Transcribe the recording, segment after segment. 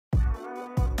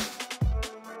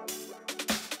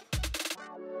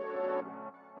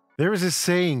There is a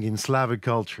saying in Slavic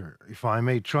culture, if I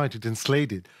may try to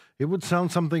translate it, it would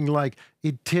sound something like,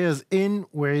 it tears in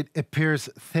where it appears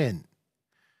thin.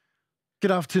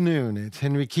 Good afternoon, it's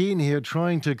Henry Keane here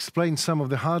trying to explain some of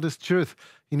the hardest truth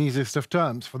in easiest of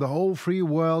terms for the whole free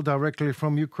world directly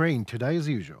from Ukraine today as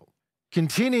usual.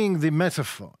 Continuing the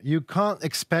metaphor, you can't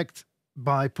expect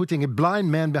by putting a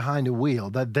blind man behind a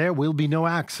wheel that there will be no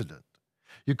accident.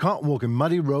 You can't walk a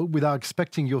muddy road without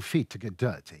expecting your feet to get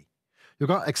dirty. You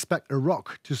can't expect a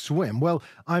rock to swim. Well,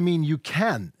 I mean, you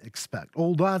can expect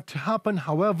all that to happen.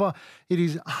 However, it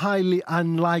is highly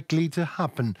unlikely to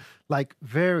happen, like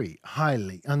very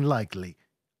highly unlikely,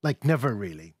 like never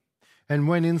really. And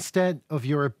when instead of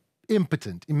your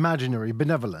impotent, imaginary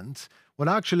benevolence, what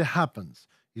actually happens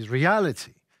is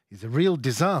reality, is a real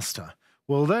disaster,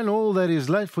 well, then all that is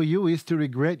left for you is to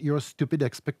regret your stupid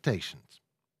expectations.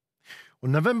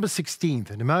 On November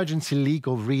 16th, an emergency leak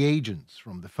of reagents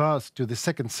from the first to the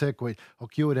second circuit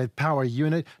occurred at power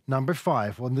unit number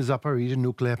 5 on the Zaporizhzhia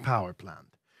nuclear power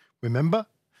plant. Remember?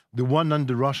 The one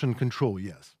under Russian control,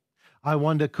 yes. I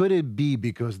wonder, could it be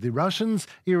because the Russians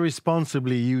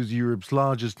irresponsibly used Europe's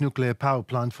largest nuclear power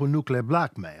plant for nuclear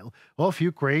blackmail of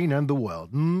Ukraine and the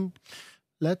world?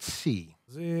 Let's see.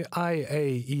 The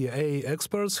IAEA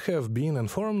experts have been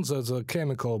informed that the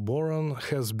chemical boron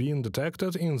has been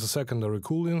detected in the secondary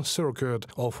cooling circuit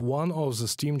of one of the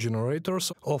steam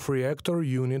generators of reactor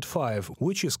Unit 5,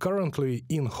 which is currently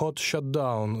in hot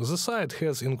shutdown. The site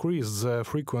has increased the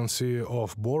frequency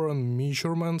of boron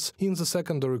measurements in the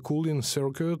secondary cooling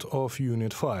circuit of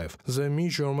Unit 5. The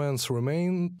measurements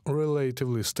remain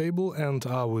relatively stable and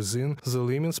are within the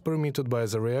limits permitted by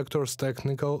the reactor's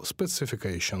technical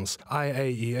specifications. IAEA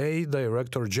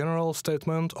Director General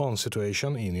statement on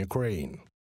situation in Ukraine.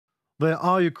 There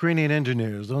are Ukrainian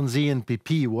engineers on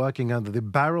ZNPP working under the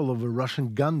barrel of a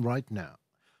Russian gun right now.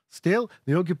 Still,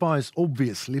 the occupiers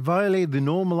obviously violate the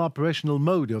normal operational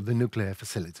mode of the nuclear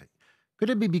facility. Could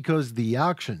it be because the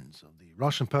actions of the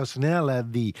Russian personnel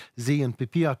at the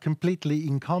ZNPP are completely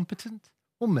incompetent?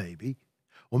 Or maybe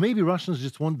Russians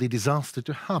just want the disaster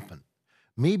to happen.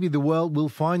 Maybe the world will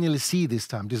finally see this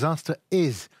time disaster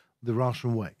is the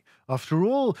Russian way. After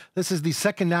all, this is the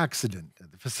second accident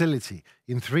at the facility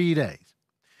in 3 days.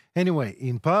 Anyway,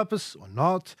 in purpose or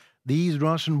not, these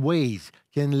Russian ways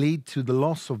can lead to the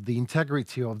loss of the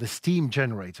integrity of the steam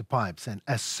generator pipes and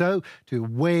as so to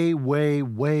a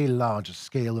way larger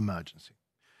scale emergency.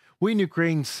 We in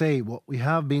Ukraine say what we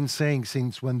have been saying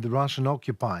since when the Russian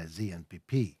occupies the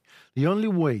NPP. The only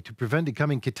way to prevent the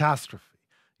coming catastrophe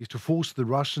is to force the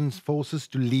Russian forces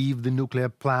to leave the nuclear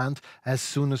plant as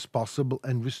soon as possible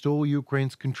and restore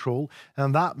Ukraine's control,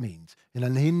 and that means an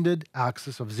unhindered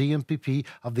access of ZNPP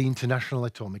of the International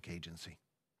Atomic Agency.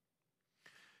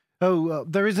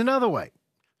 There is another way.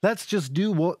 Let's just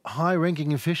do what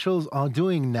high-ranking officials are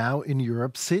doing now in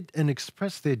Europe, sit and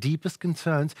express their deepest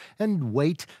concerns and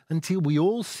wait until we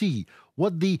all see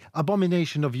what the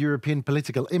abomination of European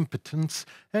political impotence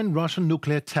and Russian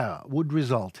nuclear terror would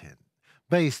result in.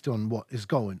 Based on what is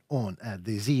going on at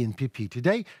the ZNPP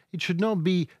today, it should not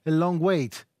be a long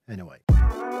wait anyway.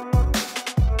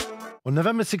 On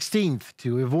November 16th,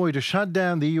 to avoid a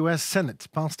shutdown, the US Senate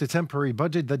passed a temporary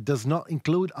budget that does not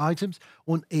include items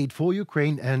on aid for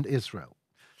Ukraine and Israel.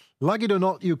 Like it or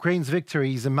not, Ukraine's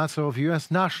victory is a matter of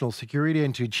US national security,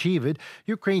 and to achieve it,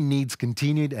 Ukraine needs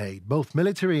continued aid, both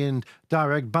military and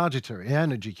direct budgetary,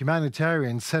 energy,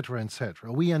 humanitarian, etc.,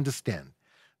 etc. We understand.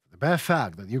 The bare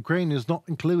fact that Ukraine is not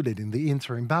included in the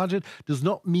interim budget does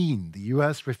not mean the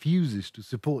US refuses to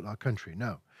support our country,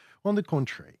 no. On the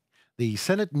contrary, the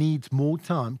Senate needs more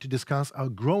time to discuss our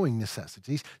growing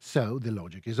necessities, so the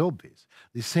logic is obvious.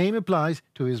 The same applies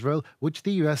to Israel, which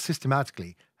the US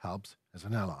systematically helps as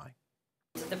an ally.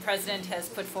 The President has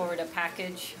put forward a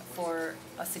package for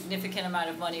a significant amount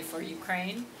of money for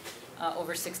Ukraine,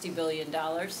 over $60 billion.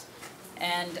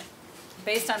 And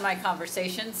based on my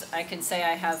conversations, I can say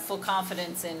I have full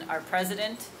confidence in our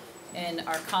President, in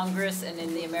our Congress, and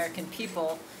in the American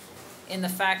people in the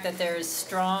fact that there is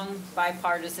strong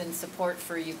bipartisan support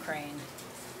for Ukraine.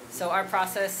 So our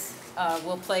process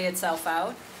will play itself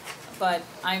out, but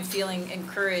I'm feeling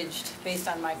encouraged based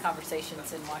on my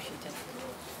conversations in Washington.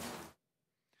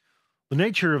 The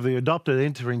nature of the adopted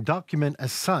interim document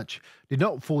as such did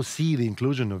not foresee the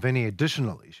inclusion of any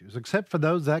additional issues, except for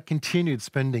those that continued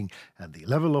spending at the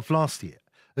level of last year.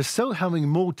 So having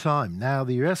more time now,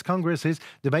 the US Congress is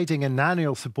debating an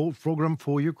annual support program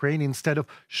for Ukraine instead of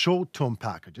short-term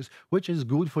packages, which is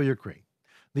good for Ukraine.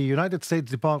 The United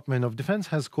States Department of Defense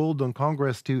has called on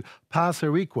Congress to pass a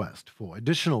request for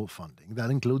additional funding that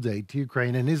includes aid to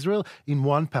Ukraine and Israel in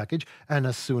one package and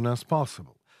as soon as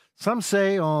possible. Some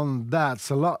say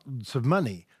that's a lot of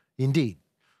money. Indeed,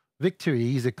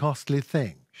 victory is a costly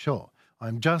thing, sure.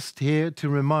 I'm just here to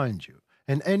remind you,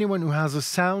 and anyone who has a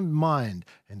sound mind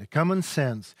and a common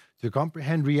sense to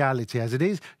comprehend reality as it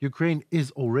is, Ukraine is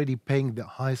already paying the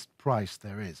highest price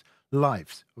there is,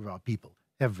 lives of our people,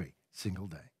 every single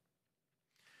day.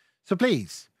 So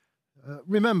please,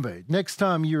 remember, next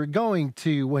time you're going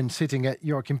to, when sitting at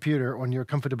your computer on your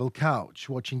comfortable couch,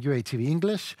 watching UATV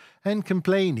English and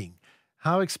complaining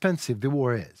how expensive the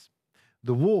war is.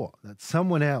 The war that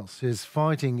someone else is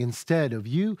fighting instead of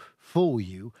you, for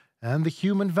you, and the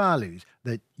human values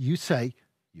that you say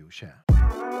you share.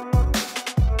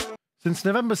 Since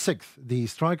November 6th, the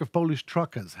strike of Polish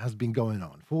truckers has been going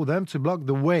on for them to block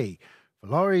the way for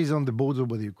lorries on the border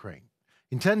with Ukraine.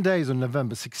 In 10 days on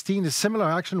November 16, a similar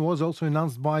action was also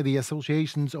announced by the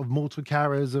Associations of Motor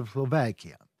Carriers of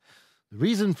Slovakia. The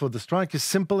reason for the strike is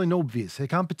simple and obvious: a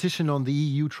competition on the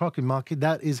EU trucking market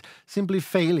that is simply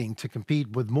failing to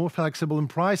compete with more flexible in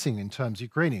pricing in terms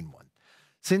Ukrainian one.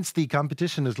 Since the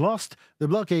competition is lost, the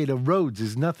blockade of roads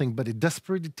is nothing but a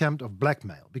desperate attempt of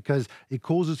blackmail, because it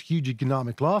causes huge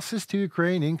economic losses to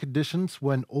Ukraine in conditions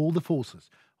when all the forces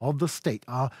of the state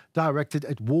are directed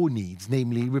at war needs,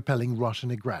 namely repelling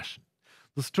Russian aggression.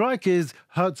 The strike is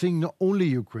hurting not only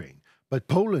Ukraine, but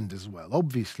Poland as well,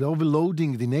 obviously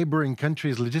overloading the neighboring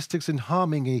country's logistics and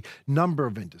harming a number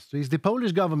of industries. The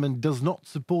Polish government does not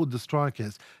support the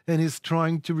strikers and is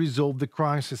trying to resolve the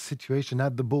crisis situation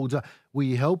at the border.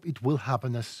 We hope it will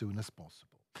happen as soon as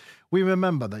possible. We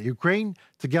remember that Ukraine,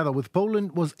 together with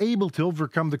Poland, was able to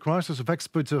overcome the crisis of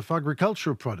exports of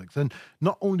agricultural products, and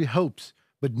not only hopes,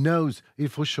 but knows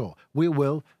it for sure. We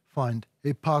will find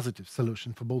a positive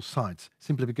solution for both sides,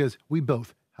 simply because we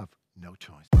both have no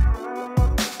choice.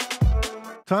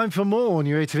 Time for more on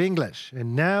UATV English.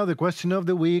 And now the question of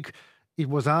the week. It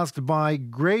was asked by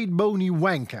Great Bony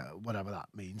Wanker, whatever that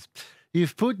means.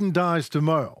 If Putin dies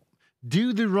tomorrow,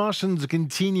 do the Russians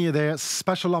continue their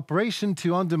special operation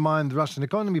to undermine the Russian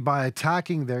economy by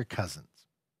attacking their cousins?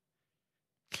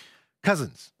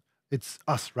 Cousins. It's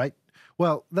us, right?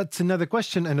 Well, that's another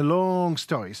question and a long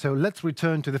story. So let's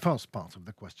return to the first part of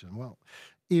the question. Well,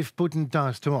 if Putin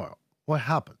dies tomorrow, what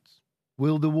happens?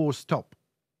 Will the war stop?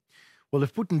 Well,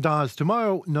 if Putin dies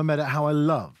tomorrow, no matter how I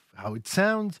love how it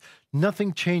sounds,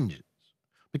 nothing changes.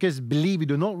 Because, believe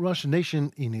it or not, Russian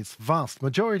nation in its vast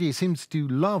majority seems to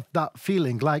love that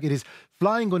feeling, like it is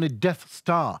flying on a Death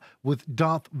Star with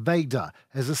Darth Vader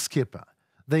as a skipper.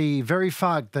 The very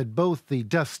fact that both the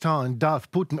Death Star and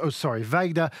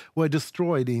Vader were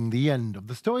destroyed in the end of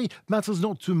the story matters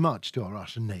not too much to our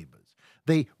Russian neighbors.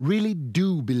 They really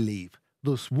do believe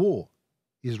this war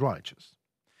is righteous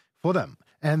for them.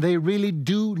 And they really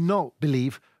do not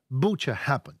believe Bucha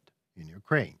happened in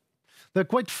Ukraine. They're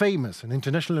quite famous and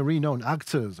internationally renowned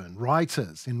actors and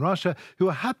writers in Russia who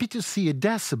are happy to see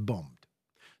Odessa bombed.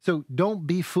 So don't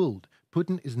be fooled.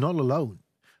 Putin is not alone.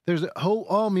 There's a whole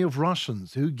army of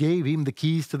Russians who gave him the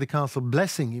keys to the castle,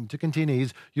 blessing him to continue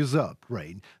his usurped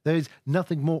reign. There is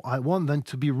nothing more I want than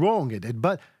to be wrong at it,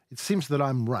 but it seems that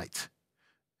I'm right.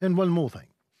 And one more thing.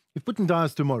 If Putin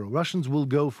dies tomorrow, Russians will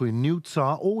go for a new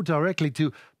Tsar or directly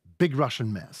to big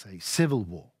Russian mess, a civil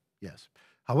war, yes.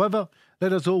 However,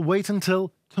 let us all wait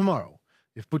until tomorrow.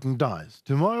 If Putin dies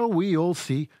tomorrow, we all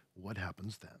see what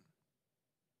happens then.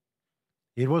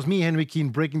 It was me, Henry Keane,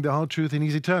 breaking the hard truth in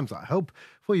easy terms. I hope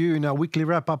for you in our weekly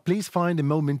wrap-up, please find a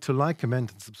moment to like,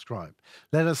 comment and subscribe.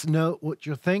 Let us know what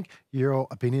you think. Your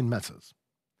opinion matters.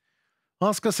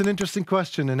 Ask us an interesting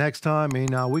question, and next time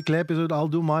in our weekly episode, I'll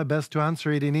do my best to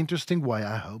answer it in an interesting way,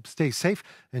 I hope. Stay safe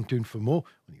and tuned for more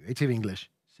on UATV English.